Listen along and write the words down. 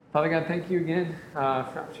Father God, thank you again for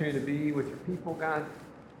the opportunity to be with your people, God.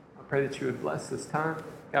 I pray that you would bless this time.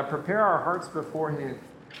 God, prepare our hearts beforehand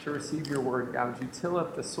to receive your word. God, would you till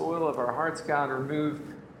up the soil of our hearts, God, remove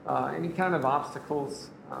any kind of obstacles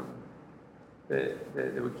that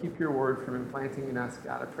would keep your word from implanting in us,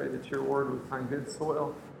 God. I pray that your word would find good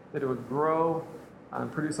soil, that it would grow,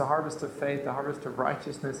 produce a harvest of faith, a harvest of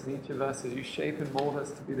righteousness in each of us as you shape and mold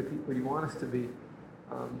us to be the people you want us to be.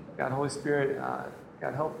 God, Holy Spirit,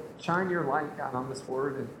 God, help shine your light, God, on this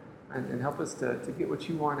word and help us to get what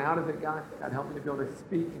you want out of it, God. God, help me to be able to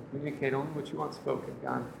speak and communicate only what you want spoken,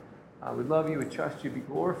 God. We love you, we trust you. Be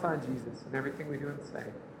glorified, Jesus, in everything we do and say.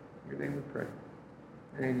 In your name we pray.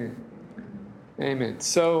 Amen. Amen.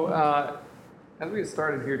 So, as we get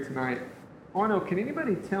started here tonight, I want to know, can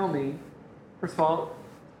anybody tell me, first of all,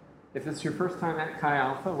 if it's your first time at Chi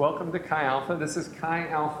Alpha, welcome to Chi Alpha. This is Chi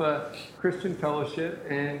Alpha Christian Fellowship.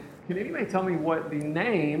 And can anybody tell me what the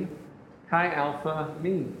name Chi Alpha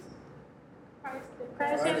means?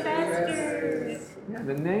 Christ ambassadors. Yeah,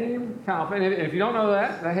 the name Chi Alpha. And if you don't know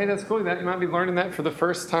that, hey, that's cool. That you might be learning that for the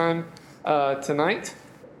first time tonight.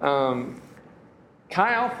 Chi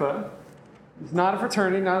Alpha is not a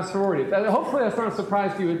fraternity, not a sorority. Hopefully that's not a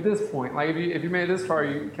surprise to you at this point. Like if you made it this far,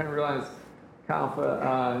 you kind of realize Chi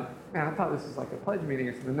Alpha. Man, I thought this was like a pledge meeting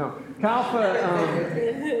or something. No. Chi Alpha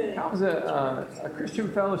is a Christian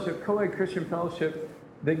fellowship, co-ed Christian fellowship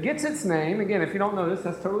that gets its name. Again, if you don't know this,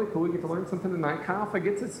 that's totally cool. You get to learn something tonight. Chi Alpha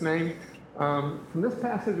gets its name from this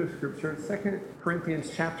passage of Scripture, 2 Corinthians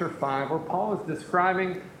chapter 5, where Paul is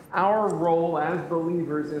describing our role as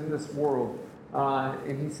believers in this world.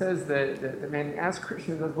 And he says that, man, as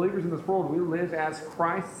Christians, as believers in this world, we live as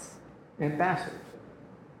Christ's ambassadors.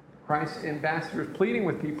 Christ's ambassadors, pleading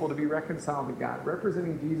with people to be reconciled to God,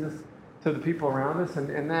 representing Jesus to the people around us.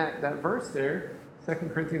 And that verse there,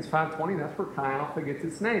 2 Corinthians 5:20, that's where Chi Alpha gets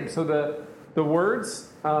its name. So the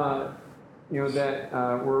words that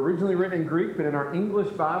were originally written in Greek, but in our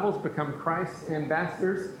English Bibles become Christ's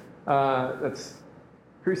ambassadors. That's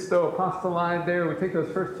Christo apostoloi there. We take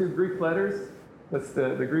those first two Greek letters. That's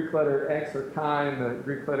the Greek letter X or Chi and the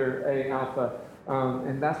Greek letter A, Alpha.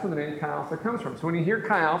 And that's where the name Chi Alpha comes from. So when you hear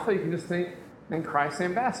Chi Alpha, you can just think, man, Christ's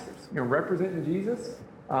ambassadors. representing Jesus,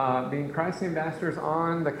 being Christ's ambassadors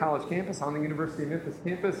on the college campus, on the University of Memphis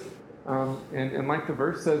campus. And like the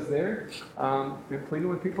verse says there, pleading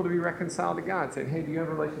with people to be reconciled to God, saying, hey, do you have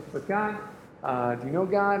a relationship with God? Do you know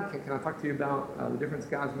God? Can I talk to you about the difference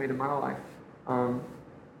God's made in my life?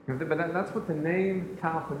 But that's what the name Chi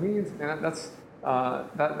Alpha means, and that's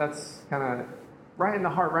kind of right in the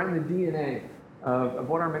heart, right in the DNA of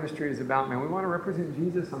what our ministry is about, man. We want to represent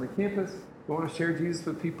Jesus on the campus. We want to share Jesus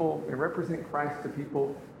with people and represent Christ to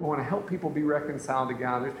people. We want to help people be reconciled to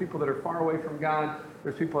God. There's people that are far away from God.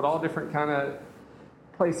 There's people at all different kind of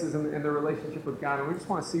places in their relationship with God. And we just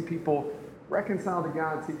want to see people reconciled to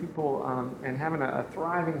God, see people and having a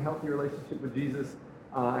thriving, healthy relationship with Jesus.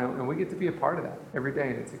 And we get to be a part of that every day,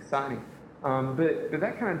 and it's exciting. But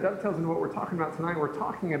that kind of dovetails into what we're talking about tonight. We're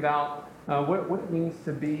talking about what it means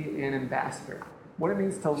to be an ambassador, what it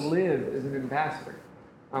means to live as an ambassador.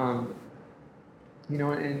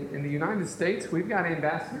 In the United States, we've got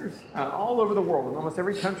ambassadors all over the world. In almost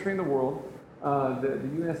every country in the world, the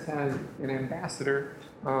U.S. has an ambassador.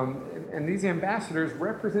 And these ambassadors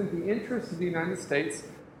represent the interests of the United States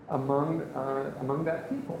among that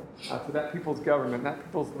people, to that people's government, that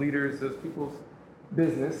people's leaders, those people's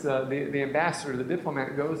business. The ambassador, the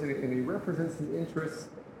diplomat, goes and he represents the interests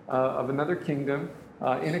of another kingdom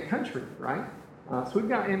in a country, right? So we've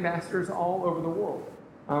got ambassadors all over the world.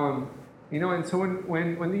 And so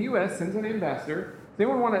when the U.S. sends an ambassador, does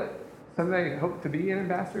anyone want to someday hope to be an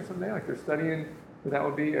ambassador someday? Like they're studying, that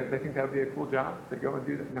would be, they think that would be a cool job to go and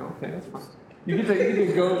do that? No? Okay, that's fine. You get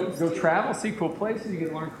to go travel, see cool places, you get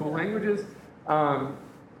to learn cool languages.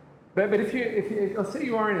 But if you let's say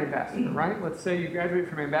you are an ambassador, right? Let's say you graduate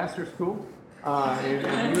from ambassador school, and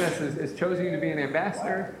the U.S. has chosen you to be an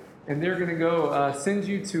ambassador, and they're going to go send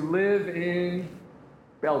you to live in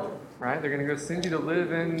Belgium, right? They're going to go send you to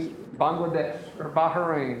live in Bangladesh or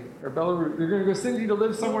Bahrain or Belarus. They're going to go send you to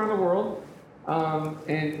live somewhere in the world,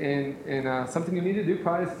 and something you need to do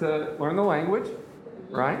probably is to learn the language,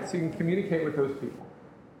 right? So you can communicate with those people.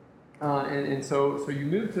 So you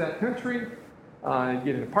move to that country. You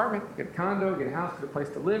get an apartment, get a condo, get a house, get a place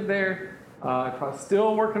to live there. Probably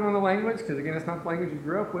still working on the language, because again, it's not the language you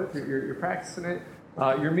grew up with. You're practicing it.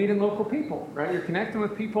 You're meeting local people, right? You're connecting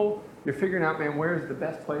with people. You're figuring out, man, where's the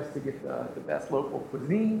best place to get the best local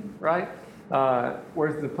cuisine, right?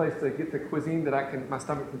 Where's the place to get the cuisine that my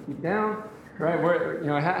stomach can keep down, right?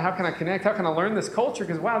 How can I connect? How can I learn this culture?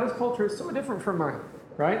 Because wow, this culture is so different from mine.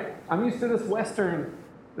 right? I'm used to this Western,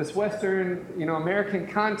 American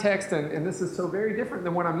context, and this is so very different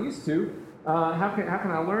than what I'm used to. How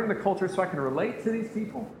can I learn the culture so I can relate to these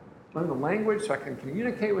people, learn the language so I can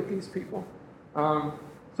communicate with these people?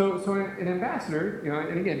 So an ambassador,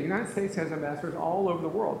 and again, the United States has ambassadors all over the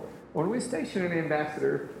world. When we station an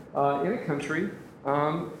ambassador in a country,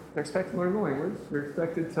 they're expected to learn the language. They're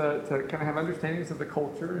expected to kind of have understandings of the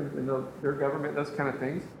culture and their government, those kind of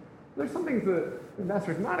things. There's some things that the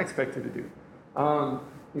ambassador is not expected to do.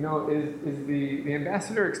 Is the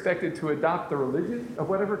ambassador expected to adopt the religion of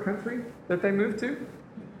whatever country that they move to?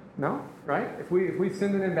 No, right? If we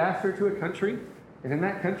send an ambassador to a country, and in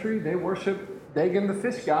that country they worship Dagon the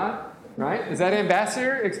fish god, right? Is that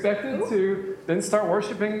ambassador expected to then start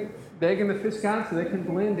worshiping Dagon the fish god so they can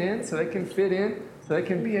blend in, so they can fit in, so they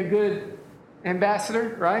can be a good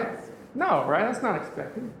ambassador, right? No, right? That's not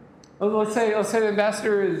expected. Let's say the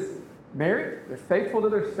ambassador is married, they're faithful to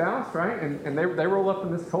their spouse, right? And they roll up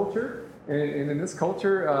in this culture, and in this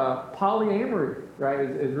culture, polyamory, right,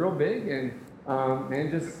 is real big, and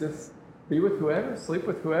just be with whoever, sleep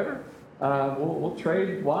with whoever. We'll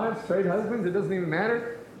trade wives, trade husbands, it doesn't even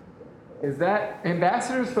matter. Is that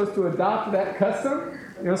ambassador supposed to adopt that custom,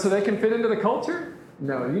 so they can fit into the culture?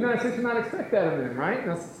 No, the United States does not expect that of them, right?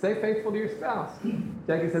 Now, stay faithful to your spouse.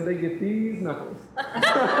 Jackie said they get these knuckles. They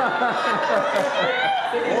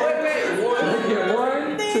get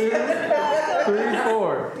 1, 2, 3,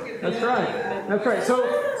 4. That's right. That's right.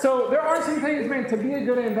 So there are some things, man, to be a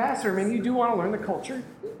good ambassador, you do want to learn the culture.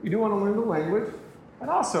 You do want to learn the language. But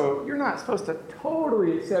also, you're not supposed to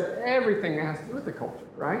totally accept everything that has to do with the culture,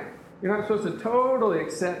 right? You're not supposed to totally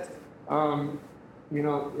accept,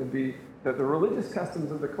 the religious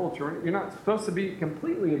customs of the culture. You're not supposed to be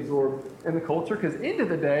completely absorbed in the culture, because end of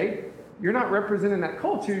the day, you're not representing that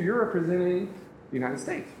culture, you're representing the United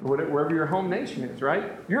States, or wherever your home nation is,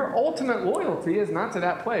 right? Your ultimate loyalty is not to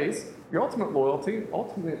that place. Your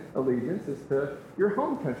ultimate allegiance is to your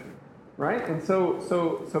home country, right? And so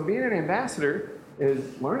being an ambassador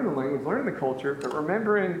is learning the language, learning the culture, but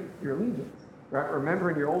remembering your allegiance, right?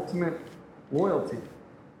 Remembering your ultimate loyalty.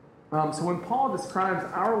 So when Paul describes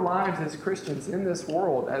our lives as Christians in this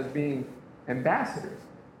world as being ambassadors,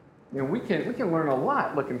 we can learn a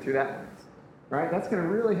lot looking through that lens, right? That's going to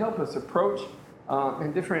really help us approach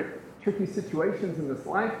in different tricky situations in this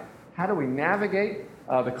life. How do we navigate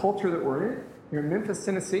the culture that we're in? Here in Memphis,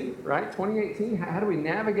 Tennessee, right? 2018, how do we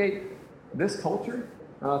navigate this culture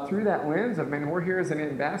through that lens of, we're here as an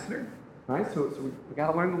ambassador, right? So we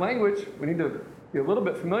got to learn the language. We need to be a little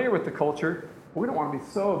bit familiar with the culture. We don't want to be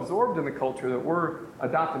so absorbed in the culture that we're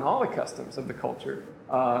adopting all the customs of the culture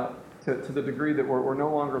to the degree that we're no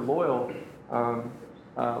longer loyal to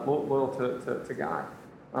God.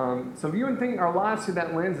 So viewing our lives through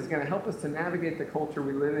that lens is going to help us to navigate the culture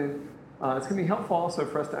we live in. It's going to be helpful also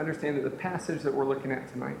for us to understand that the passage that we're looking at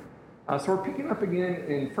tonight. So we're picking up again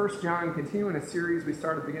in 1 John, continuing a series we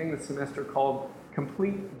started at the beginning of the semester called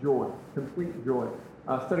Complete Joy. Complete Joy.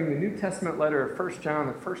 Studying the New Testament letter of 1 John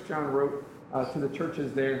that 1 John wrote to the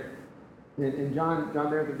churches there. And John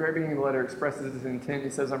there at the very beginning of the letter expresses his intent. He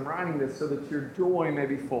says, I'm writing this so that your joy may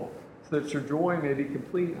be full, so that your joy may be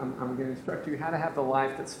complete. I'm going to instruct you how to have the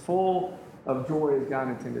life that's full of joy as God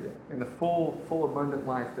intended it, and the full abundant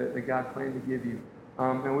life that God planned to give you.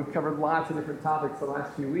 And we've covered lots of different topics the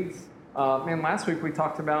last few weeks. Last week we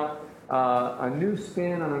talked about a new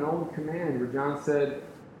spin on an old command where John said,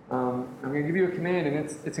 I'm going to give you a command, and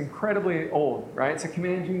it's incredibly old, right? It's a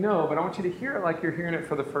command you know, but I want you to hear it like you're hearing it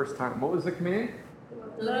for the first time. What was the command?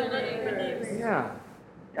 Love your neighbors. Yeah.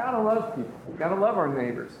 Gotta love people. Gotta love our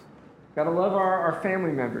neighbors. Gotta love our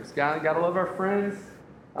family members. Gotta love our friends.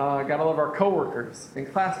 Gotta love our coworkers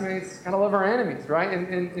and classmates. Gotta love our enemies, right?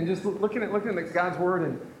 And just looking at God's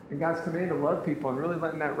word and God's command to love people and really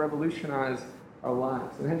letting that revolutionize our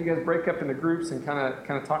lives. And had you guys break up into groups and kind of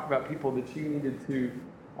talk about people that you needed to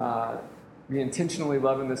be intentionally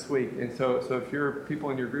loving this week. And so if your people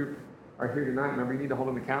in your group are here tonight, remember you need to hold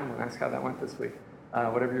them accountable and ask how that went this week.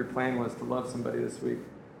 Whatever your plan was to love somebody this week.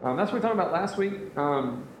 That's what we talked about last week.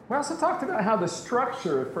 We also talked about how the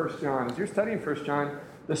structure of 1 John, as you're studying 1 John,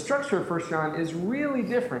 the structure of 1 John is really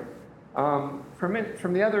different from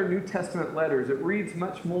the other New Testament letters. It reads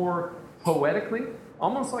much more poetically,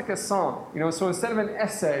 almost like a song. So instead of an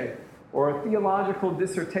essay or a theological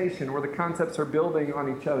dissertation where the concepts are building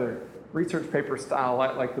on each other, research paper style,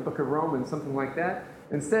 like the book of Romans, something like that.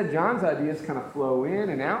 Instead, John's ideas kind of flow in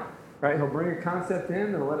and out, right? He'll bring a concept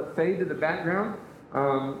in and let it fade to the background,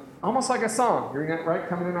 almost like a song, right?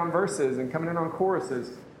 Coming in on verses and coming in on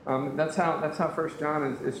choruses. That's how 1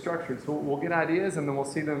 John is structured. So we'll get ideas and then we'll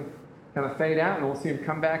see them kind of fade out, and we'll see him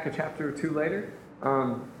come back a chapter or two later.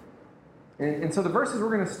 And so the verses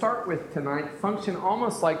we're going to start with tonight function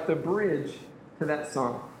almost like the bridge to that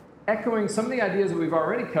song, echoing some of the ideas that we've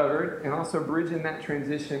already covered and also bridging that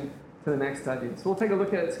transition to the next idea. So we'll take a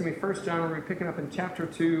look at it. It's going to be 1 John. We're going to be picking up in chapter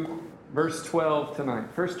 2, verse 12 tonight.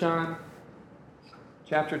 1 John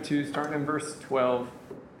chapter 2, starting in verse 12.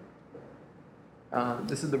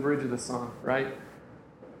 This is the bridge of the song, right?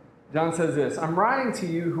 John says this, I'm writing to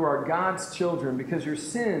you who are God's children because your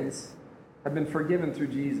sins have been forgiven through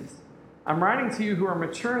Jesus. I'm writing to you who are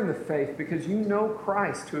mature in the faith because you know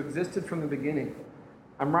Christ who existed from the beginning.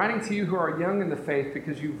 I'm writing to you who are young in the faith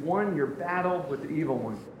because you've won your battle with the evil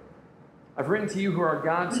one. I've written to you who are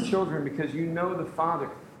God's children because you know the Father.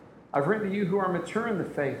 I've written to you who are mature in the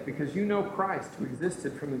faith because you know Christ who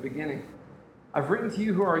existed from the beginning. I've written to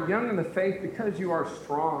you who are young in the faith because you are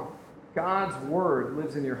strong. God's word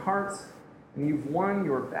lives in your hearts, and you've won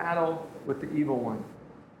your battle with the evil one.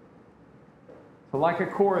 So like a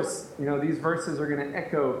chorus, these verses are going to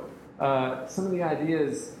echo some of the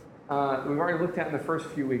ideas that we've already looked at in the first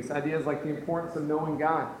few weeks. Ideas like the importance of knowing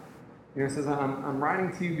God. It says, I'm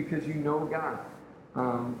writing to you because you know God.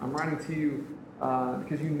 I'm writing to you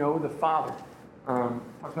because you know the Father.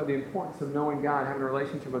 Talks about the importance of knowing God, having a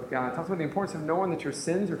relationship with God. Talks about the importance of knowing that your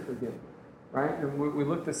sins are forgiven. Right? And we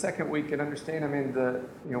looked the second week at understanding,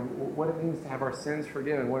 what it means to have our sins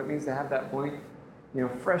forgiven, what it means to have that blank,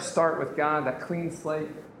 fresh start with God, that clean slate.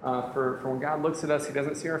 For when God looks at us, He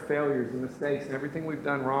doesn't see our failures and mistakes and everything we've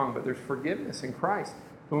done wrong, but there's forgiveness in Christ.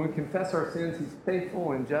 When we confess our sins, He's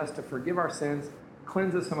faithful and just to forgive our sins,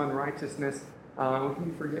 cleanse us from unrighteousness. We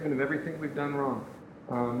can be forgiven of everything we've done wrong.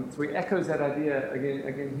 So He echoes that idea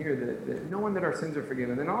again here, that knowing that our sins are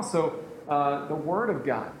forgiven. And also the Word of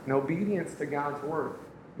God and obedience to God's Word.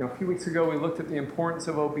 A few weeks ago we looked at the importance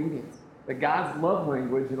of obedience. That God's love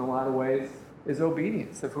language in a lot of ways is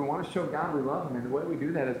obedience. If we want to show God we love Him, and the way we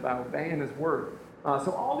do that is by obeying His Word.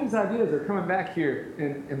 So all these ideas are coming back here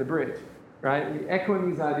in the bridge, right? We echoing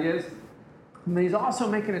these ideas. And He's also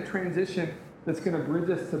making a transition that's going to bridge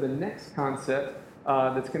us to the next concept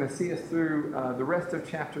that's going to see us through the rest of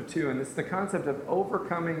chapter 2. And it's the concept of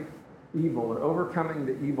overcoming evil, or overcoming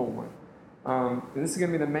the evil one. And this is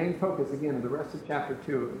going to be the main focus, again, of the rest of chapter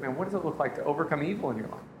 2. Man, what does it look like to overcome evil in your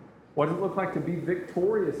life? What does it look like to be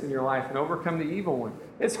victorious in your life and overcome the evil one?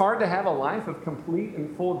 It's hard to have a life of complete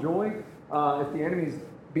and full joy if the enemy's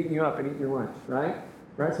beating you up and eating your lunch, right?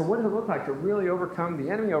 So what does it look like to really overcome the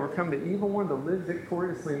enemy, overcome the evil one, to live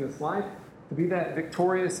victoriously in this life, to be that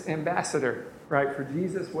victorious ambassador, right, for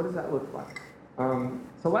Jesus? What does that look like?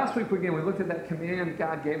 So last week, again, we looked at that command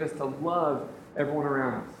God gave us to love everyone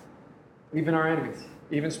around us, even our enemies,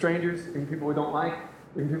 even strangers, even people we don't like,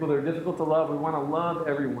 even people that are difficult to love. We want to love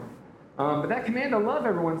everyone. But that command to love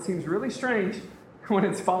everyone seems really strange when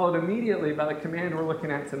it's followed immediately by the command we're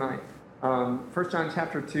looking at tonight. 1 John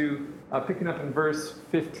chapter 2, picking up in verse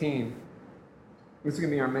 15. This is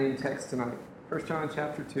going to be our main text tonight. 1 John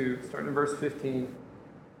chapter 2, starting in verse 15.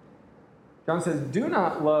 John says, do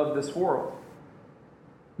not love this world,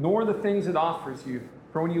 nor the things it offers you.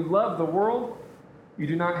 For when you love the world, you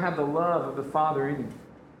do not have the love of the Father in you.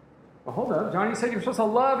 Well, hold up. John, you said you're supposed to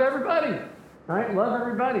love everybody, right? Love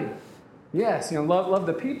everybody. Yes, love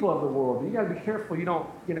the people of the world. You got to be careful you don't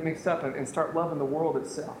get it mixed up and start loving the world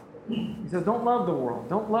itself. He says, don't love the world.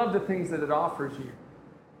 Don't love the things that it offers you.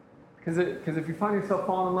 Because if you find yourself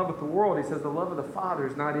falling in love with the world, he says the love of the Father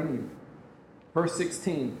is not in you. Verse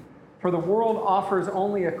 16, for the world offers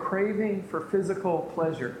only a craving for physical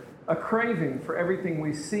pleasure, a craving for everything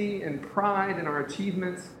we see and pride in our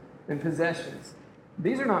achievements and possessions.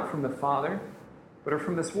 These are not from the Father, but are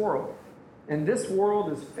from this world. And this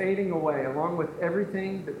world is fading away along with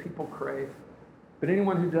everything that people crave. But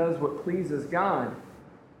anyone who does what pleases God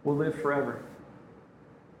will live forever.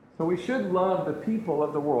 So we should love the people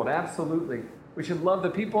of the world, absolutely. We should love the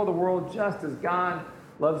people of the world just as God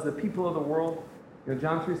loves the people of the world.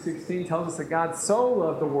 John 3:16 tells us that God so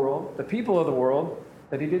loved the world, the people of the world,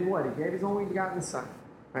 that He did what? He gave His only begotten Son.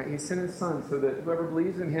 Right? He sent His Son so that whoever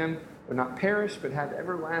believes in Him would not perish but have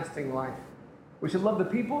everlasting life. We should love the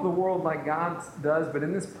people of the world like God does, but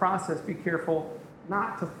in this process, be careful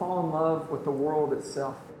not to fall in love with the world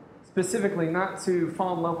itself. Specifically, not to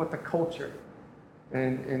fall in love with the culture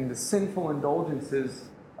and the sinful indulgences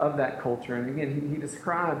of that culture. And again, he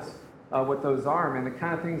describes what those are. And the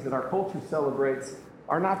kind of things that our culture celebrates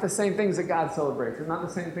are not the same things that God celebrates. They're not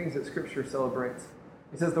the same things that Scripture celebrates.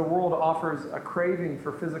 He says the world offers a craving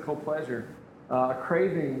for physical pleasure, a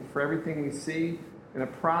craving for everything we see, and a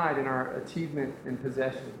pride in our achievement and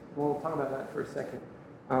possession. We'll talk about that for a second.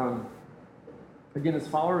 Again, as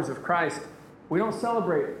followers of Christ, we don't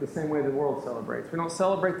celebrate the same way the world celebrates. We don't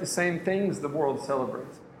celebrate the same things the world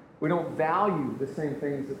celebrates. We don't value the same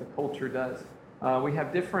things that the culture does. We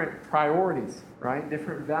have different priorities, right?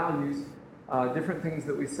 Different values, different things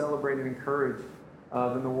that we celebrate and encourage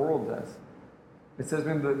than the world does. It says,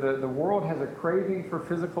 man, the world has a craving for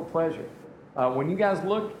physical pleasure. When you guys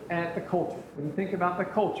look at the culture, when you think about the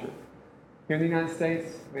culture here in the United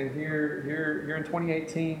States, and here in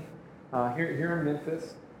 2018, here in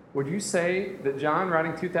Memphis, would you say that John,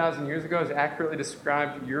 writing 2,000 years ago, has accurately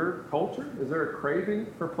described your culture? Is there a craving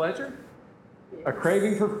for pleasure? Yes. A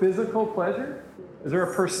craving for physical pleasure? Is there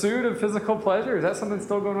a pursuit of physical pleasure? Is that something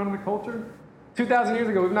still going on in the culture? 2,000 years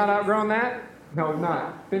ago, we've not outgrown that? No, we've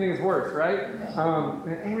not. If anything, it's worse, right?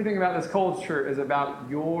 Everything about this culture is about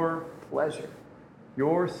your pleasure,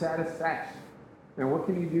 your satisfaction. And what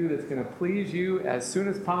can you do that's going to please you as soon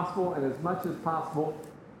as possible and as much as possible?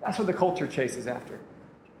 That's what the culture chases after.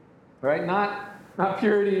 Right? Not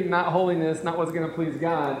purity, not holiness, not what's going to please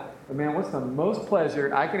God. But man, what's the most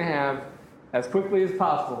pleasure I can have as quickly as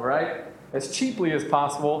possible, right? As cheaply as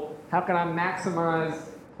possible. How can I maximize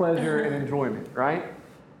pleasure and enjoyment, right?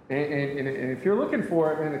 And if you're looking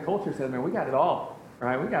for it, man, the culture says, man, we got it all,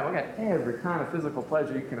 right? We got every kind of physical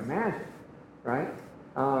pleasure you can imagine, right?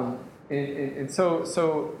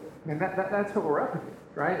 So man, that's what we're up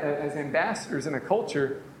against, right? As ambassadors in a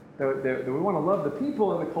culture, that we want to love the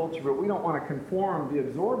people in the culture, but we don't want to conform, be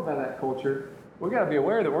absorbed by that culture. We've got to be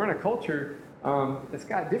aware that we're in a culture that's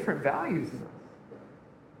got different values in us.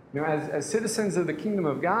 You know, as citizens of the kingdom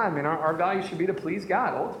of God, man, our value should be to please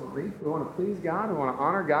God, ultimately. We want to please God. We want to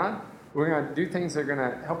honor God. We're going to do things that are going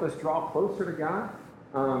to help us draw closer to God.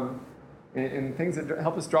 And things that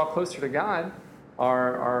help us draw closer to God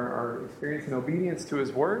are experience and obedience to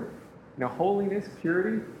His Word, you know, holiness,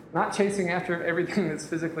 purity, not chasing after everything that's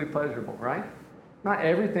physically pleasurable, right? Not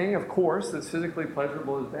everything, of course, that's physically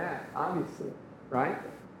pleasurable is bad, obviously, right?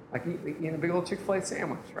 Like eating a big old Chick-fil-A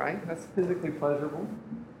sandwich, right? That's physically pleasurable.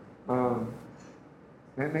 And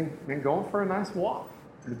going for a nice walk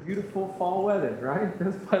in the beautiful fall weather, right?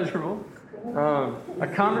 That's pleasurable. A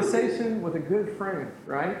conversation with a good friend,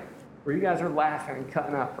 right? Where you guys are laughing and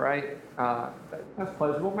cutting up, right? That's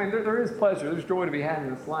pleasurable. Man, there is pleasure. There's joy to be had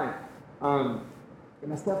in this life.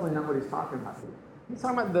 And that's definitely not what he's talking about. He's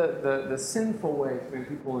talking about the sinful ways when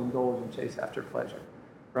people indulge and chase after pleasure,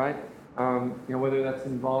 right? You know, whether that's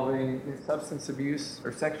involving substance abuse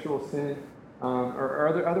or sexual sin,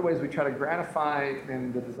 or other ways we try to gratify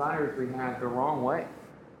and the desires we have the wrong way.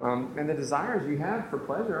 And the desires you have for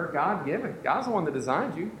pleasure are God-given. God's the one that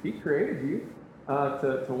designed you. He created you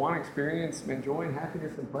to want to experience joy and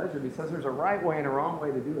happiness and pleasure. He says there's a right way and a wrong way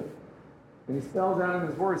to do it. And he spells out in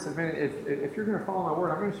his word, says, man, if you're going to follow my word,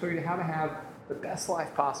 I'm going to show you how to have the best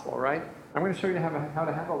life possible, right? I'm going to show you how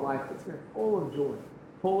to have a life that's full of joy.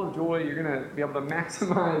 Full of joy, you're going to be able to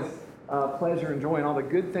maximize pleasure and joy and all the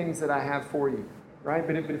good things that I have for you, right?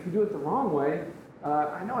 But if you do it the wrong way,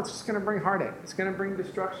 I know it's just going to bring heartache. It's going to bring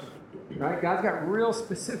destruction, right? God's got real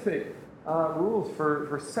specific rules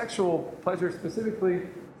for sexual pleasure specifically. It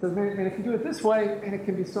says, man, if you do it this way, and it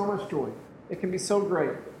can be so much joy. It can be so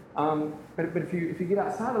great. But if you get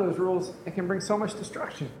outside of those rules, it can bring so much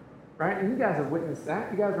destruction, right? And you guys have witnessed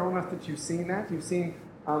that. You guys are old enough that you've seen that. You've seen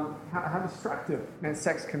how destructive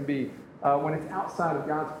sex can be when it's outside of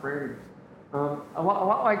God's parameters. A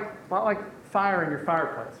lot like fire in your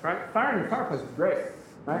fireplace, right? Fire in your fireplace is great,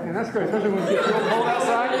 right? And that's great, especially when it gets real cold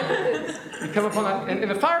outside. You come up on that,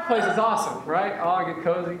 and the fireplace is awesome, right? Oh, I get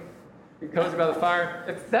cozy. Get cozy by the fire.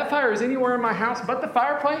 If that fire is anywhere in my house but the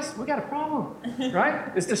fireplace, we got a problem,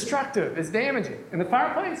 right? It's destructive. It's damaging. And the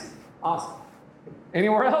fireplace, awesome.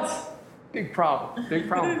 Anywhere else, big problem. Big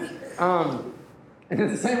problem. And in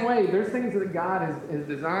the same way, there's things that God has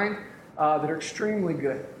designed that are extremely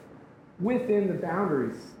good within the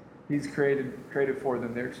boundaries He's created for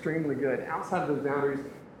them. They're extremely good. Outside of those boundaries,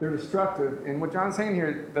 they're destructive. And what John's saying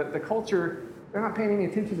here, the culture, they're not paying any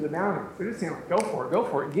attention to the boundaries. They're just saying, like, go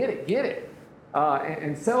for it, get it.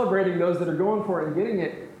 And celebrating those that are going for it and getting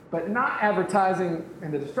it, but not advertising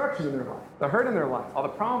the destruction in their life, the hurt in their life, all the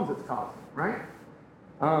problems it's causing, right?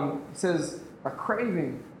 It says a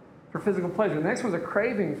craving for physical pleasure. The next one's a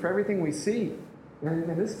craving for everything we see.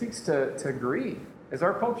 And this speaks to greed. Is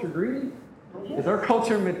our culture greedy? Is our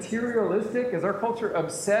culture materialistic? Is our culture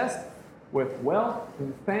obsessed with wealth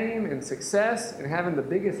and fame and success and having the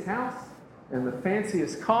biggest house and the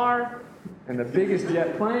fanciest car and the biggest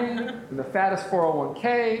jet plane and the fattest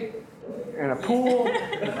 401k and a pool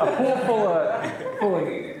full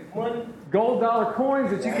of gold dollar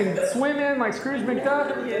coins that you can swim in like Scrooge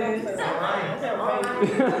McDuck?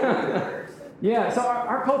 Yeah, so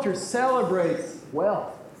our culture celebrates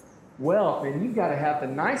wealth. Wealth, and you've got to have the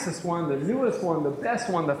nicest one, the newest one, the best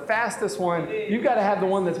one, the fastest one. You've got to have the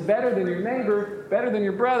one that's better than your neighbor, better than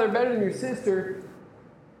your brother, better than your sister.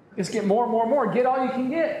 Just get more and more and more. Get all you can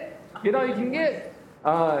get. Get all you can get.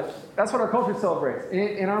 That's what our culture celebrates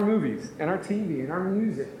in our movies, in our TV, in our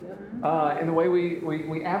music, in the way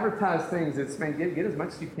we advertise things. It's, man, get as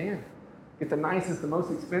much as you can. Get the nicest, the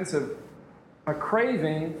most expensive. A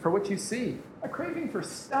craving for what you see. A craving for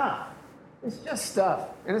stuff. It's just stuff.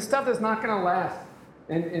 And it's stuff that's not going to last.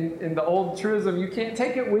 In the old truism, you can't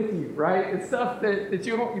take it with you, right? It's stuff that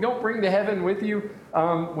you don't bring to heaven with you.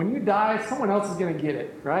 When you die, someone else is going to get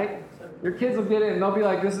it, right? Your kids will get it, and they'll be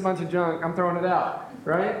like, this is a bunch of junk. I'm throwing it out,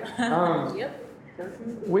 right? Yep.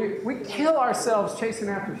 We kill ourselves chasing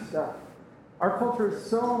after stuff. Our culture is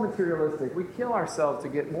so materialistic. We kill ourselves to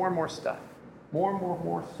get more and more stuff. More and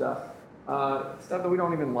more stuff. Stuff that we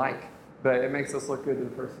don't even like, but it makes us look good to the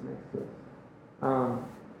person next to us.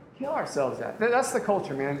 Kill ourselves at. That's the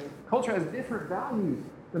culture, man. Culture has different values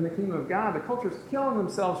than the kingdom of God. The culture is killing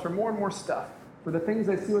themselves for more and more stuff, for the things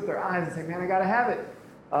they see with their eyes and say, man, I got to have it.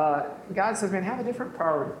 God says, man, have a different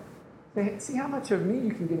priority. See how much of me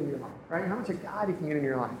you can get in your life, right? How much of God you can get in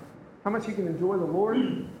your life. How much you can enjoy the Lord.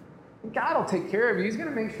 And God will take care of you. He's going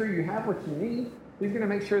to make sure you have what you need. He's going to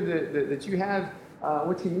make sure that you have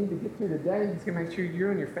what you need to get through the day. He's going to make sure you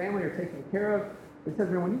and your family are taken care of. He says,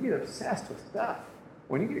 man, when you get obsessed with stuff,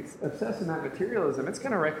 when you get obsessed in that materialism, it's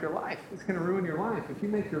going to wreck your life. It's going to ruin your life. If you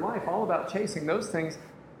make your life all about chasing those things,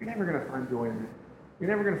 you're never going to find joy in that. You're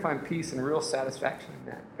never going to find peace and real satisfaction in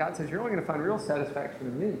that. God says, you're only going to find real satisfaction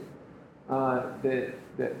in me.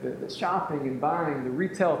 The shopping and buying, the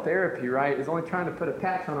retail therapy, right, is only trying to put a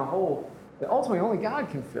patch on a hole that ultimately only God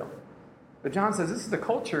can fill. But John says this is the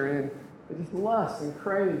culture in it just lusts and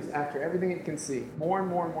craves after everything it can see. More and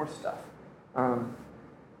more stuff.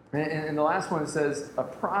 And the last one says a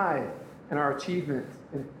pride in our achievements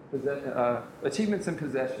and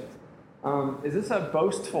possessions. Is this a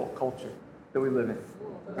boastful culture that we live in?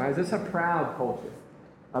 Is this a proud culture?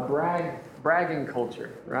 A bragging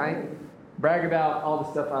culture, right? Brag about all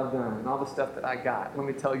the stuff I've done and all the stuff that I got. Let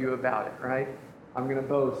me tell you about it, right? I'm going to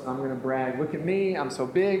boast. I'm going to brag. Look at me. I'm so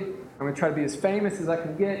big. I'm going to try to be as famous as I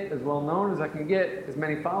can get, as well known as I can get, as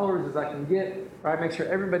many followers as I can get, right? Make sure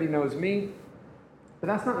everybody knows me. But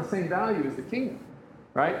that's not the same value as the kingdom,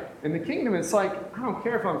 right? In the kingdom, it's like, I don't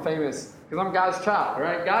care if I'm famous because I'm God's child,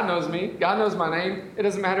 right? God knows me. God knows my name. It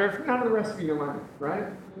doesn't matter if none of the rest of you know mine, right?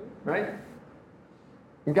 Right?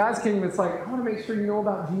 In God's kingdom, it's like, I want to make sure you know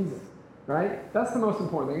about Jesus, right? That's the most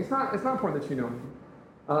important thing. It's not important that you know me.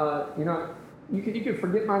 You can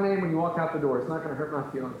forget my name when you walk out the door. It's not going to hurt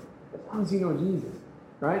my feelings. As long as you know Jesus,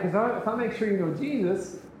 right? Because if I make sure you know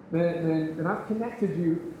Jesus, then I've connected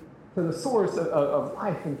you to the source of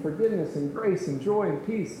life and forgiveness and grace and joy and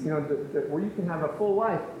peace, where you can have a full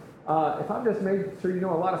life. If I've just made sure you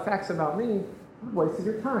know a lot of facts about me, I've wasted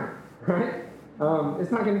your time, right?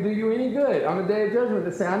 It's not going to do you any good on the day of judgment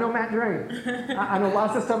to say, I know Matt Drain. I know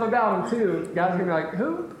lots of stuff about him too. God's going to be like,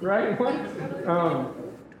 who? Right?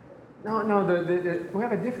 No, we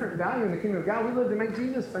have a different value in the kingdom of God. We live to make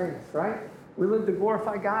Jesus famous, right? We live to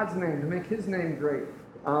glorify God's name, to make his name great.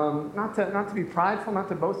 Not to be prideful, not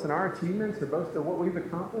to boast in our achievements or boast in what we've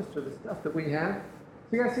accomplished or the stuff that we have.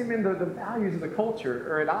 So you guys see, man, the values of the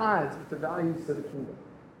culture are at odds with the values of the kingdom.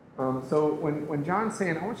 So when John's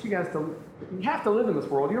saying, I want you guys you have to live in this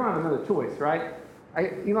world. You don't have another choice, right?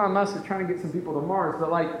 Elon Musk is trying to get some people to Mars,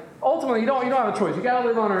 but ultimately you don't have a choice. You got to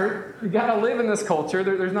live on Earth. You got to live in this culture.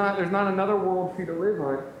 There's not another world for you to live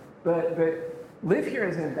on. But live here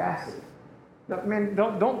as ambassadors. Man,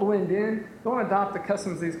 don't blend in. Don't adopt the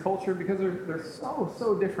customs of these culture because they're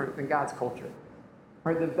so different than God's culture.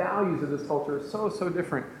 Right? The values of this culture are so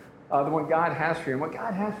different than what God has for you. And what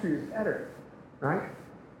God has for you is better, right?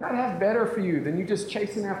 God has better for you than you just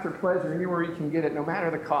chasing after pleasure anywhere you can get it, no matter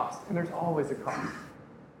the cost. And there's always a cost.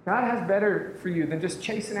 God has better for you than just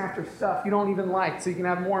chasing after stuff you don't even like so you can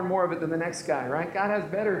have more and more of it than the next guy, right? God has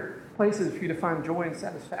better places for you to find joy and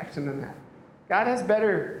satisfaction than that. God has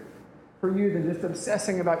better for you than just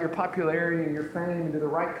obsessing about your popularity and your fame and do the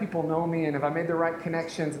right people know me and have I made the right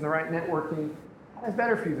connections and the right networking. God has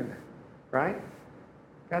better for you than that, right?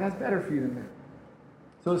 God has better for you than that.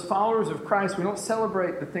 So as followers of Christ, we don't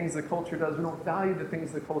celebrate the things the culture does. We don't value the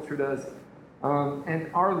things the culture does.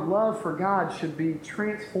 And our love for God should be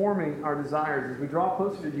transforming our desires. As we draw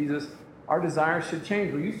closer to Jesus, our desires should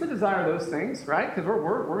change. We used to desire those things, right? Because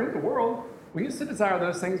we're in the world. We used to desire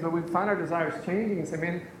those things, but we find our desires changing and say,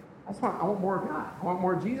 man, I want more of God. I want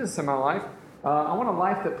more of Jesus in my life. I want a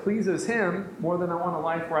life that pleases Him more than I want a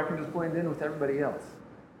life where I can just blend in with everybody else.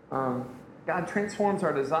 God transforms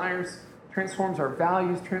our desires, transforms our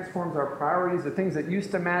values, transforms our priorities. The things that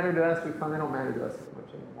used to matter to us, we find they don't matter to us as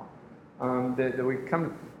much anymore. That we come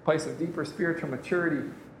to a place of deeper spiritual maturity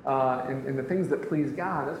in the things that please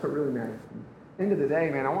God. That's what really matters to me. End of the day,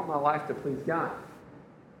 man, I want my life to please God.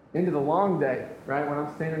 Into the long day, right? When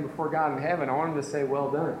I'm standing before God in heaven, I want Him to say, well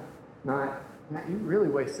done. Not, Matt, you really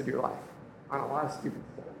wasted your life on a lot of stupid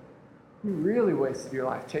stuff. You really wasted your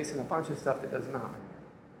life chasing a bunch of stuff that does not matter,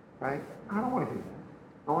 right? I don't want to do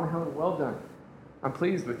that. I want to have well done. I'm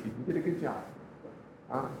pleased with you. You did a good job.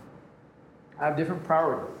 I have different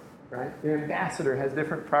priorities, right? The ambassador has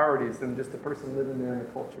different priorities than just the person living there in the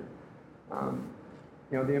culture.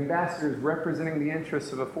 The ambassador is representing the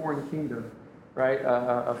interests of a foreign kingdom, right?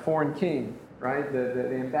 A foreign king, right?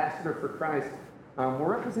 The ambassador for Christ.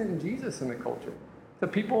 We're representing Jesus in the culture. A lot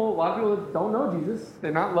of people don't know Jesus.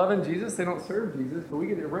 They're not loving Jesus. They don't serve Jesus. But we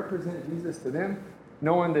get to represent Jesus to them,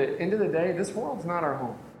 knowing that at the end of the day, this world's not our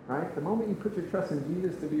home, right? The moment you put your trust in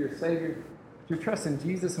Jesus to be your Savior, put your trust in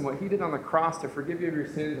Jesus and what He did on the cross to forgive you of your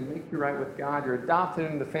sins and make you right with God, you're adopted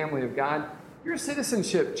into the family of God, your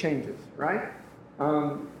citizenship changes, right?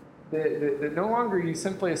 That no longer are you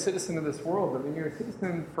simply a citizen of this world, but you're a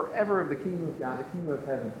citizen forever of the kingdom of God, the kingdom of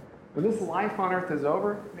heaven. When this life on earth is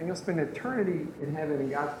over, you'll spend eternity in heaven in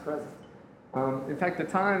God's presence. In fact, the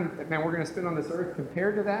time that we're going to spend on this earth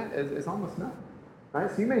compared to that is almost nothing. Right?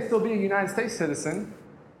 So you may still be a United States citizen,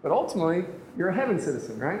 but ultimately you're a heaven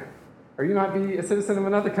citizen, right? Or you might be a citizen of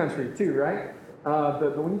another country too, right?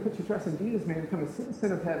 But when you put your trust in Jesus, you become a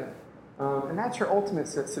citizen of heaven. And that's your ultimate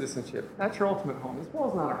citizenship. That's your ultimate home. This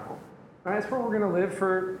world's not our home. Right? It's where we're going to live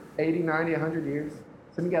for 80, 90, 100 years.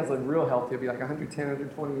 Some of you guys live real healthy. It'll be like 110,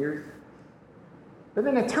 120 years. But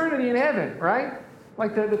then eternity in heaven, right?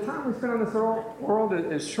 Like the time we spend on this world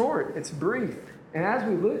is short. It's brief. And as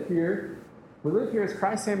we live here as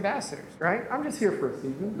Christ's ambassadors, right? I'm just here for a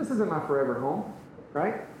season. This isn't my forever home,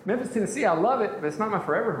 right? Memphis, Tennessee, I love it, but it's not my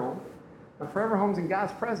forever home. My forever home's in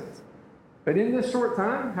God's presence. But in this short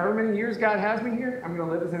time, however many years God has me here, I'm going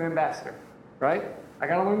to live as an ambassador, right? I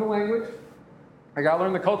got to learn the language. I got to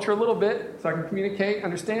learn the culture a little bit so I can communicate,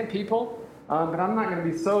 understand people. But I'm not going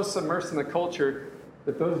to be so submersed in the culture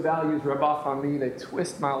that those values rub off on me. They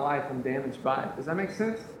twist my life. I'm damaged by it. Does that make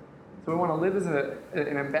sense? So we want to live as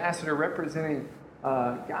an ambassador representing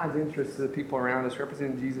God's interests to the people around us,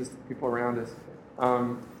 representing Jesus to the people around us.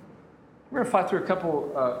 We're going to fly through a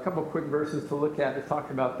couple quick verses to look at to talk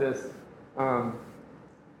about this.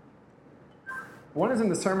 One is in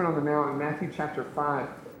the Sermon on the Mount in Matthew chapter 5.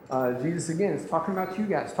 Jesus, again, is talking about you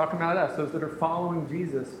guys, talking about us, those that are following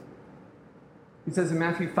Jesus. He says in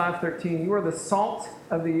Matthew 5:13, you are the salt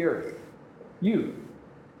of the earth. You,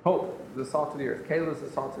 Hope, is the salt of the earth. Kayla is the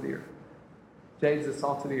salt of the earth. Jade's the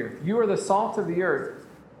salt of the earth. You are the salt of the earth.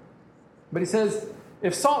 But he says,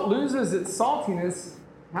 if salt loses its saltiness,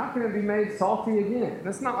 how can it be made salty again?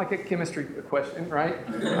 That's not like a chemistry question, right?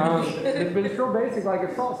 But it's real basic. Like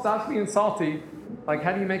if salt stops being salty, like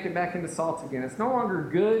how do you make it back into salt again? It's no longer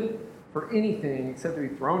good for anything except to be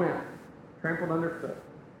thrown out, trampled underfoot.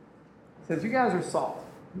 It says, you guys are salt.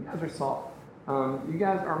 You guys are salt. You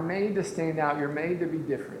guys are made to stand out. You're made to be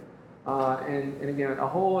different. And again, a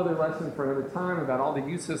whole other lesson for another time about all the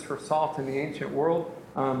uses for salt in the ancient world.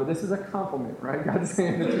 But this is a compliment, right? God's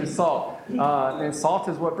saying that you're salt. And salt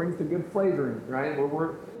is what brings the good flavoring, right?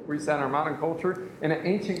 We said in our modern culture. In an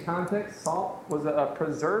ancient context, salt was a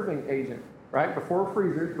preserving agent, right? Before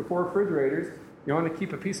freezers, before refrigerators, you want to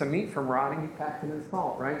keep a piece of meat from rotting, you pack it in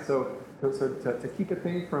salt, right? So to keep a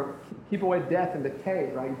thing from, keep away death and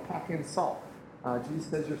decay, right? You pack in salt. Jesus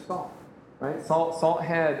says you're salt, right? Salt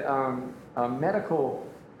had medical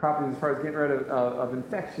properties as far as getting rid of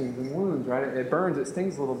infections and wounds, right? It burns, it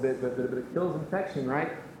stings a little bit, but it kills infection,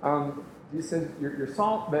 right? Jesus says you're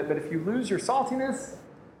salt, but if you lose your saltiness,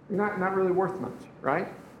 you're not really worth much, right?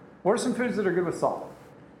 What are some foods that are good with salt?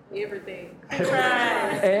 Everything.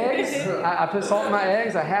 Eggs. I put salt in my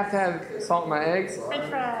eggs. I have to have salt in my eggs. French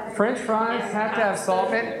fries. French fries have to have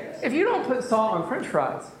salt. Man, if you don't put salt on French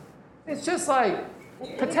fries, it's just like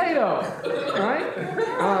potato, right?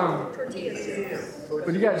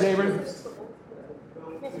 What you got, Jaybird?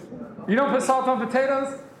 You don't put salt on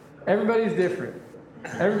potatoes? Everybody's different.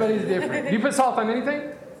 Everybody's different. Do you put salt on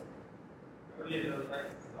anything?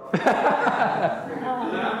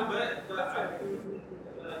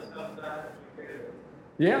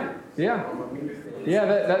 Yeah.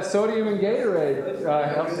 That sodium in Gatorade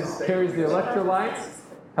carries the electrolytes,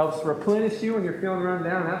 helps replenish you when you're feeling run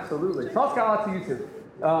down. Absolutely. Salt's got lots of uses.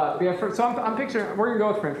 So I'm picturing, we're going to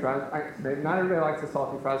go with French fries. Not everybody likes the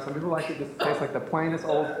salty fries. Some people like it just taste like the plainest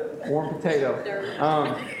old warm potato.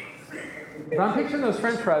 But I'm picturing those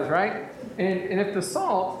French fries, right? And if the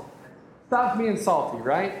salt stops being salty,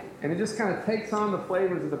 right? And it just kind of takes on the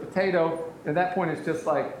flavors of the potato. At that point, it's just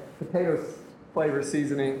like potato flavor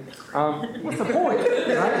seasoning. What's the point,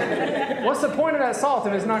 right? What's the point of that salt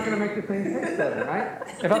if it's not going to make the thing taste better, right?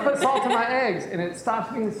 If I put salt in my eggs and it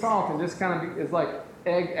stops being salt and just kind of is like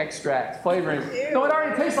egg extract flavoring. No, it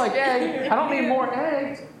already tastes like egg. I don't need more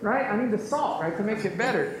eggs, right? I need the salt, right, to make it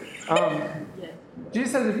better.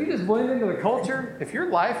 Jesus says if you just blend into the culture, if your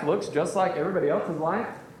life looks just like everybody else's life,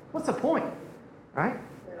 what's the point, right?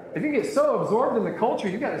 If you get so absorbed in the culture,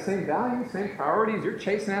 you've got the same values, same priorities, you're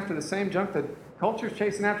chasing after the same junk that culture's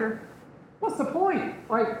chasing after, what's the point?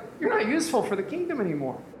 Like, you're not useful for the kingdom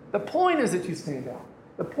anymore. The point is that you stand out.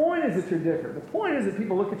 The point is that you're different. The point is that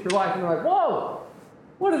people look at your life and they're like, whoa,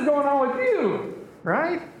 what is going on with you,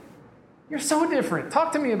 right? You're so different.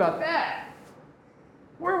 Talk to me about that.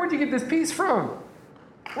 Where would you get this peace from?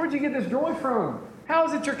 Where'd you get this joy from? How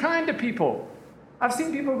is it you're kind to people? I've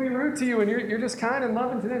seen people be rude to you and you're just kind and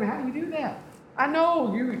loving to them. How do you do that? I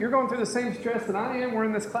know you're going through the same stress that I am. We're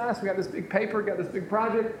in this class. We got this big paper, got this big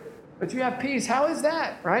project. But you have peace. How is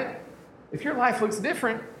that, right? If your life looks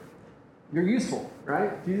different, you're useful,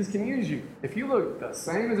 right? Jesus can use you. If you look the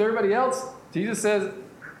same as everybody else, Jesus says,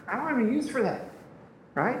 I don't have any use for that,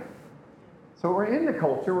 right? So we're in the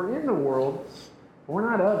culture. We're in the world. But we're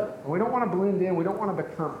not of it. And we don't want to blend in. We don't want to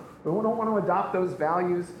become. We don't want to adopt those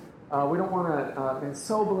values. We don't want to and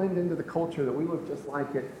so blend into the culture that we look just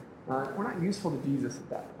like it. We're not useful to Jesus at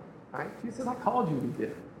that point, right? Jesus says, I called you to be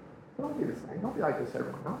different. So don't be the same. Don't be like this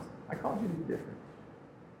everyone else. I called you to be different.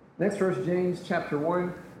 Next verse, James chapter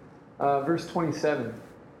 1, verse 27.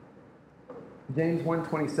 James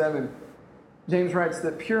 1:27. James writes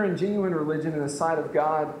that pure and genuine religion in the sight of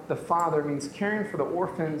God the Father means caring for the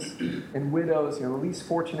orphans and widows, the least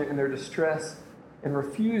fortunate in their distress, and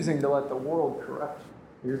refusing to let the world corrupt you.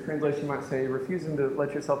 Your translation might say, refusing to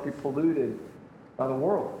let yourself be polluted by the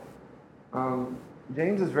world.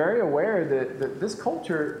 James is very aware that this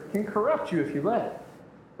culture can corrupt you if you let it,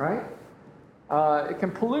 right? It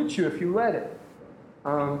can pollute you if you let it.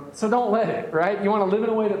 So don't let it, right? You want to live in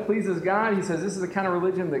a way that pleases God. He says this is the kind of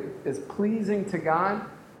religion that is pleasing to God,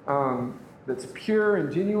 that's pure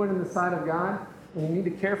and genuine in the sight of God. And you need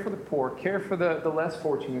to care for the poor, care for the less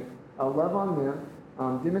fortunate, love on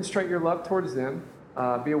them, demonstrate your love towards them,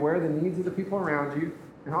 be aware of the needs of the people around you,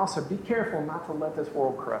 and also be careful not to let this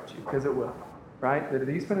world corrupt you, because it will, right? That if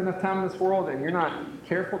you spend enough time in this world and you're not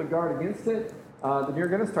careful to guard against it, then you're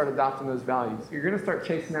going to start adopting those values. You're going to start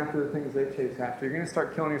chasing after the things they chase after. You're going to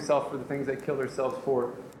start killing yourself for the things they kill themselves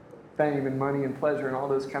for, fame and money and pleasure and all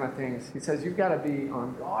those kind of things. He says you've got to be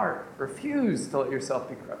on guard. Refuse to let yourself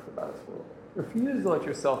be corrupted by this world. Refuse to let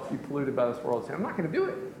yourself be polluted by this world. Say, I'm not going to do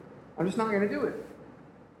it. I'm just not going to do it.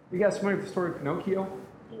 You guys familiar with the story of Pinocchio?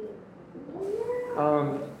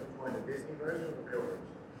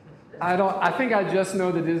 I think I just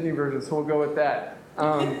know the Disney version, so we'll go with that.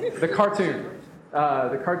 The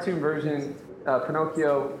cartoon version,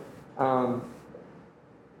 Pinocchio.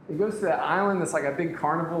 He goes to that island that's like a big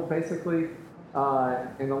carnival, basically.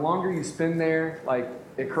 And the longer you spend there, like,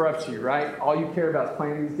 it corrupts you, right? All you care about is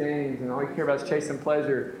playing these games, and all you care about is chasing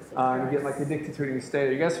pleasure. And you get like addicted to it and you stay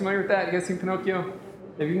there. You guys familiar with that? You guys seen Pinocchio?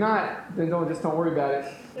 If you're not, then don't worry about it.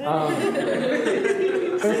 But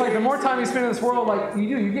it's like the more time you spend in this world, like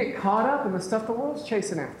you get caught up in the stuff the world's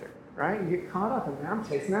chasing after, right? You get caught up in, I'm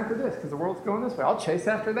chasing after this because the world's going this way. I'll chase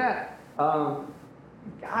after that.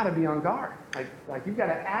 You've got to be on guard. Like you've got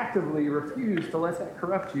to actively refuse to let that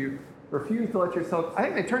corrupt you. Refuse to let yourself. I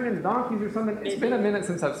think they turned into donkeys or something. It's been a minute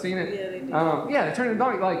since I've seen it. Yeah, they do. Yeah, they turned into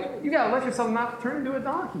donkeys. Like you got to let yourself not turn into a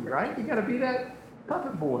donkey, right? You got to be that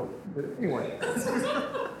puppet boy. But anyway,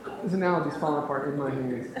 this analogy's falling apart in my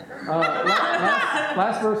hands.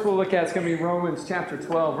 Last verse we'll look at is going to be Romans chapter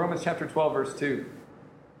 12. Romans chapter 12, verse 2.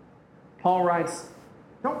 Paul writes,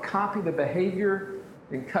 don't copy the behavior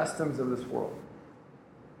and customs of this world,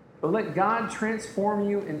 but let God transform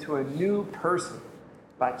you into a new person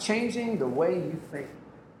by changing the way you think.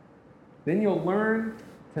 Then you'll learn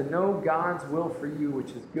to know God's will for you,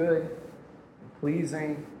 which is good and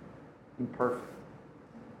pleasing and perfect.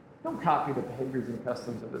 Don't copy the behaviors and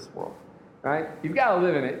customs of this world, right? You've got to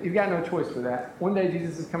live in it. You've got no choice for that. One day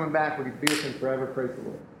Jesus is coming back. We're going to be with him forever. Praise the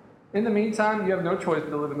Lord. In the meantime, you have no choice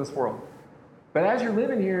but to live in this world. But as you're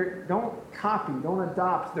living here, don't copy, don't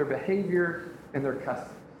adopt their behavior and their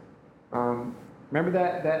customs. Remember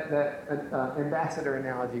that ambassador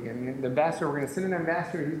analogy again. The ambassador, we're going to send an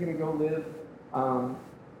ambassador, he's going to go live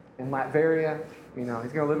in Latveria. He's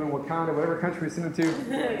going to live in Wakanda, whatever country we send him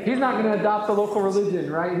to. He's not going to adopt the local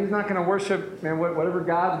religion, right? He's not going to worship whatever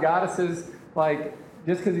gods, goddesses,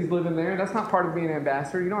 just because he's living there. That's not part of being an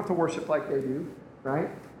ambassador. You don't have to worship like they do, right?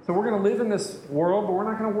 So we're going to live in this world, but we're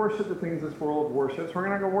not going to worship the things this world worships. We're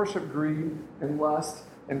not going to worship greed and lust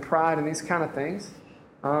and pride and these kind of things.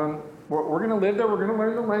 We're going to live there. We're going to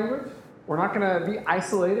learn the language. We're not going to be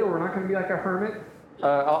isolated. We're not going to be like a hermit,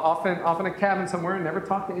 off in a cabin somewhere and never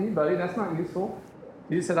talk to anybody. That's not useful.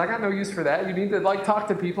 Jesus said, I got no use for that. You need to talk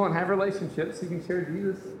to people and have relationships so you can share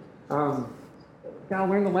Jesus. You got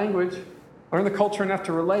to learn the language, learn the culture enough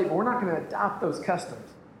to relate, but we're not going to adopt those customs.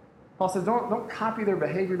 Paul says, don't copy their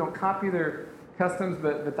behavior, don't copy their customs,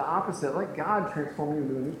 but the opposite. Let God transform you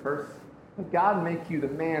into a new person. Let God make you the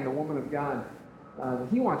man, the woman of God that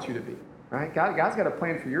He wants you to be. Right? God's got a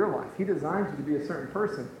plan for your life. He designed you to be a certain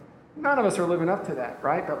person. None of us are living up to that,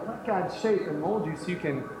 right? But let God shape and mold you so you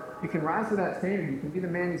can rise to that standard. You can be the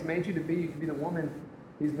man He's made you to be. You can be the woman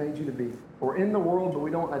He's made you to be. We're in the world, but we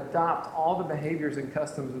don't adopt all the behaviors and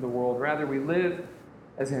customs of the world. Rather, we live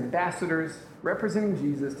as ambassadors, representing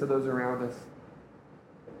Jesus to those around us,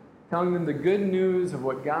 telling them the good news of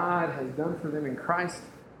what God has done for them in Christ.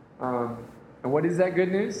 And what is that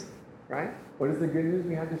good news, right? What is the good news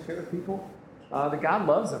we have to share with people? That God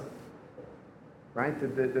loves them, right?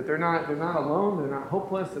 That they're not alone, they're not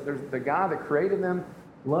hopeless, that there's the God that created them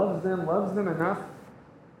loves them enough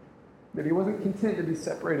that He wasn't content to be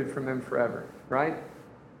separated from them forever, right?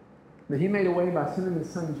 That He made a way by sending His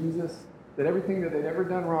Son Jesus, that everything that they'd ever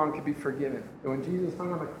done wrong could be forgiven. That when Jesus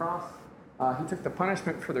hung on the cross, He took the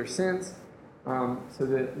punishment for their sins so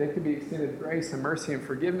that they could be extended grace and mercy and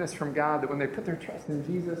forgiveness from God, that when they put their trust in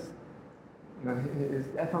Jesus, His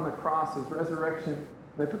death on the cross, His resurrection,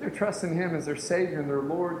 they put their trust in Him as their Savior and their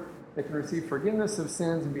Lord, they can receive forgiveness of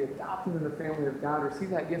sins and be adopted in the family of God, receive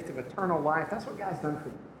that gift of eternal life. That's what God's done for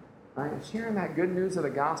you. Right? And sharing that good news of the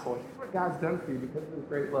gospel, here's what God's done for you because of His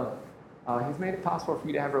great love. He's made it possible for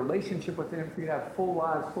you to have a relationship with Him, for you to have full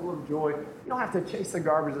lives, full of joy. You don't have to chase the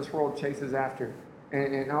garbage this world chases after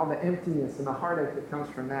and all the emptiness and the heartache that comes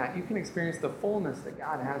from that. You can experience the fullness that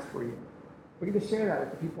God has for you. We get to share that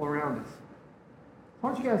with the people around us. I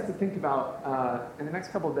want you guys to think about, in the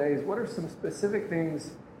next couple of days, what are some specific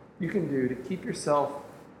things you can do to keep yourself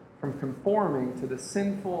from conforming to the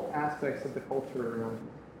sinful aspects of the culture around you.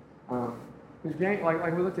 Because James,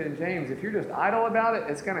 like we looked at in James, if you're just idle about it,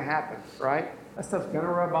 it's going to happen, right? That stuff's going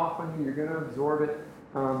to rub off on you. You're going to absorb it.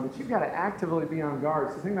 But you've got to actively be on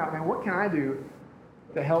guard. So think about, man, what can I do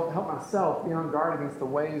to help myself be on guard against the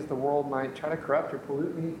ways the world might try to corrupt or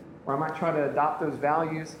pollute me, or I might try to adopt those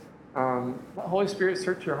values. The Holy Spirit,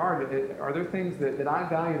 search your heart. Are there things that I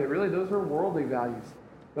value that really those are worldly values?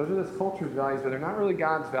 Those are this culture's values, but they're not really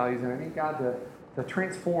God's values. And I need God to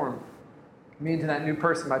transform me into that new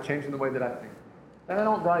person by changing the way that I think. And I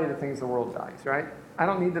don't value the things the world values, right? I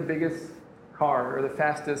don't need the biggest car or the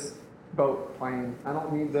fastest boat plane. I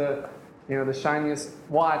don't need the shiniest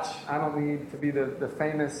watch. I don't need to be the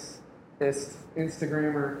famousest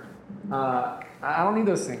Instagrammer. I don't need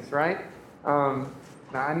those things, right?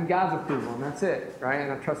 I need God's approval, and that's it, right?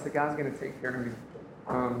 And I trust that God's going to take care of me.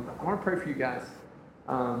 I want to pray for you guys.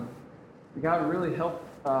 God really help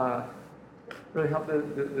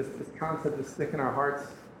this concept to stick in our hearts,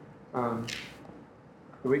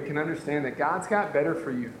 so we can understand that God's got better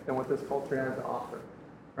for you than what this culture has to offer,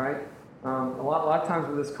 right? A lot of times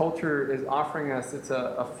what this culture is offering us, it's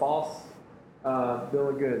a false bill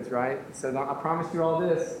of goods, right? It says, I promise you all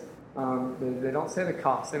this. They don't say the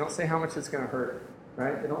cost. They don't say how much it's going to hurt,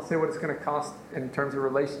 right? They don't say what it's going to cost in terms of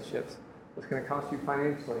relationships. What's going to cost you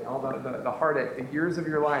financially, all the heartache, the years of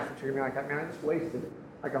your life that you're going to be like, man, I just wasted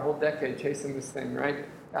like a whole decade chasing this thing, right?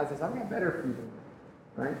 God says, I've got better for you than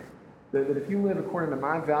that, right? That if you live according to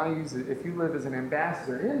my values, if you live as an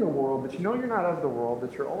ambassador in the world, but you know you're not of the world,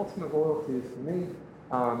 that your ultimate loyalty is to me,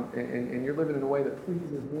 and you're living in a way that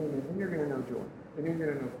pleases me, and then you're going to know joy. Then you're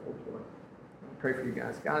going to know full joy. I pray for you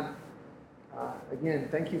guys. God, again,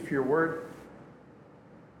 thank you for your word.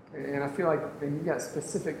 And I feel like you've got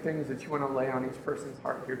specific things that you want to lay on each person's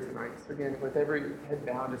heart here tonight. So again, with every head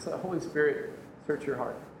bowed, just let the Holy Spirit search your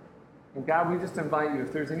heart. And God, we just invite you,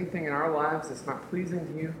 if there's anything in our lives that's not pleasing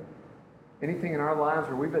to you, anything in our lives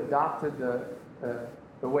where we've adopted the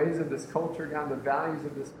ways of this culture, God, the values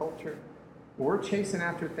of this culture, we're chasing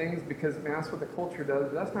after things because, man, that's what the culture does,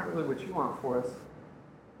 but that's not really what you want for us.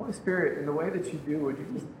 Holy Spirit, in the way that you do, would you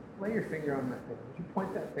just lay your finger on that thing? Would you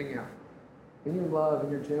point that thing out? In your love,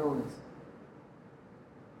 in your gentleness.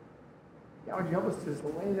 God, would you help us to just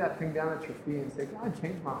lay that thing down at your feet and say, God,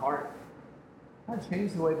 change my heart. God,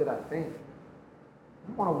 change the way that I think. I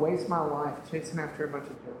don't want to waste my life chasing after a bunch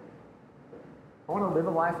of junk. I want to live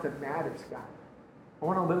a life that matters, God. I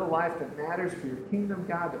want to live a life that matters for your kingdom,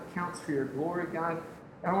 God, that counts for your glory, God.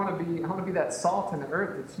 I want to be that salt in the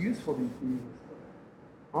earth that's useful to you, Jesus.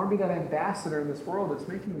 I want to be that ambassador in this world that's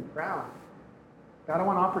making you proud. God, I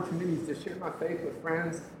want opportunities to share my faith with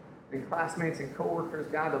friends and classmates and coworkers,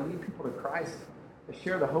 God, to lead people to Christ, to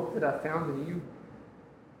share the hope that I found in you.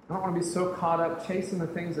 I don't want to be so caught up chasing the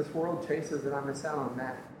things this world chases that I miss out on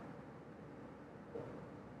that.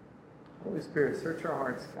 Holy Spirit, search our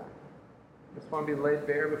hearts, God. I just want to be laid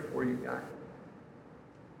bare before you, God.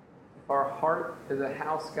 If our heart is a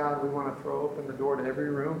house, God, we want to throw open the door to every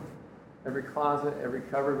room, every closet, every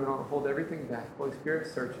cupboard. We don't hold everything back. Holy Spirit,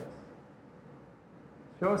 search us.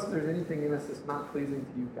 Show us if there's anything in us that's not pleasing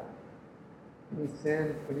to you, God. Any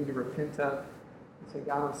sin we need to repent of and say,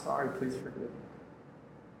 God, I'm sorry, please forgive me.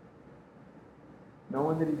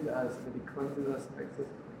 Knowing that he does, and that he cleanses us and makes us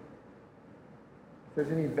clean. If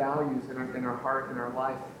there's any values in our heart, in our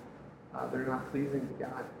life, that are not pleasing to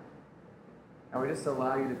God, and we just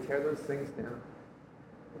allow you to tear those things down.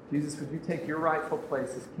 Jesus, would you take your rightful place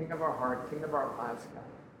as King of our heart, King of our lives, God?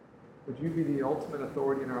 Would you be the ultimate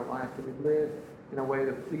authority in our life, that we live in a way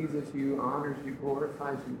that pleases you, honors you,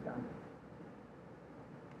 glorifies you, God?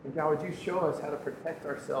 And God, would you show us how to protect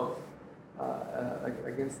ourselves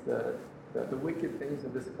against the wicked things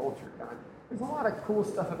of this culture, God? There's a lot of cool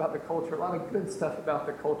stuff about the culture, a lot of good stuff about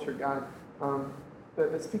the culture, God.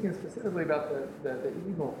 But speaking specifically about the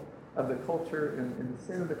evil of the culture and the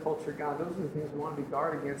sin of the culture, God, those are the things we want to be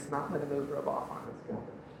guarded against, not letting those rub off on us, God.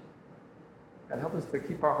 God, help us to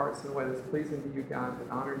keep our hearts in a way that's pleasing to you, God, that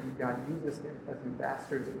honor you, God. Use us as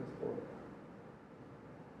ambassadors in this world.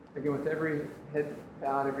 Again, with every head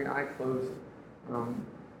bowed, every eye closed,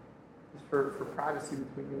 just for privacy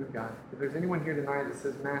between you and God. If there's anyone here tonight that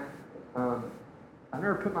says, Matt, I've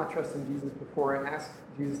never put my trust in Jesus before. I asked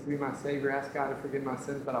Jesus to be my Savior, asked God to forgive my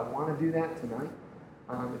sins, but I want to do that tonight.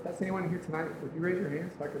 If that's anyone here tonight, would you raise your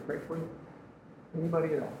hand so I could pray for you?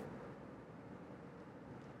 Anybody at all?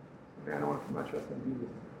 Man, I don't want to put my trust in Jesus.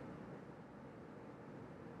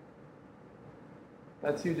 If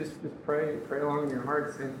that's you, just pray along in your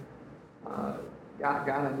heart, saying, God,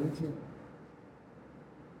 I need you.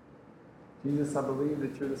 Jesus, I believe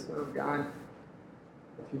that you're the Son of God,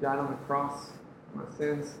 that you died on the cross for my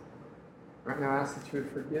sins. Right now, I ask that you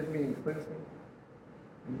would forgive me and cleanse me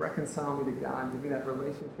and reconcile me to God. Give me that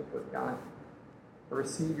relationship with God. I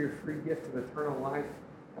receive your free gift of eternal life.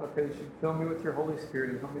 God, I pray that you fill me with your Holy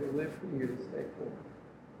Spirit and help me to live for you this day forward.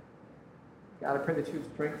 God, I pray that you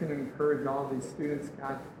would strengthen and encourage all of these students,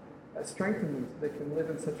 God. Strengthen them so they can live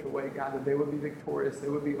in such a way, God, that they would be victorious, they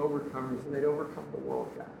would be overcomers, and they'd overcome the world,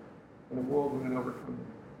 God. And the world wouldn't overcome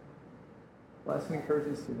them. Bless and encourage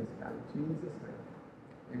these students, God. In Jesus'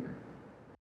 name, amen.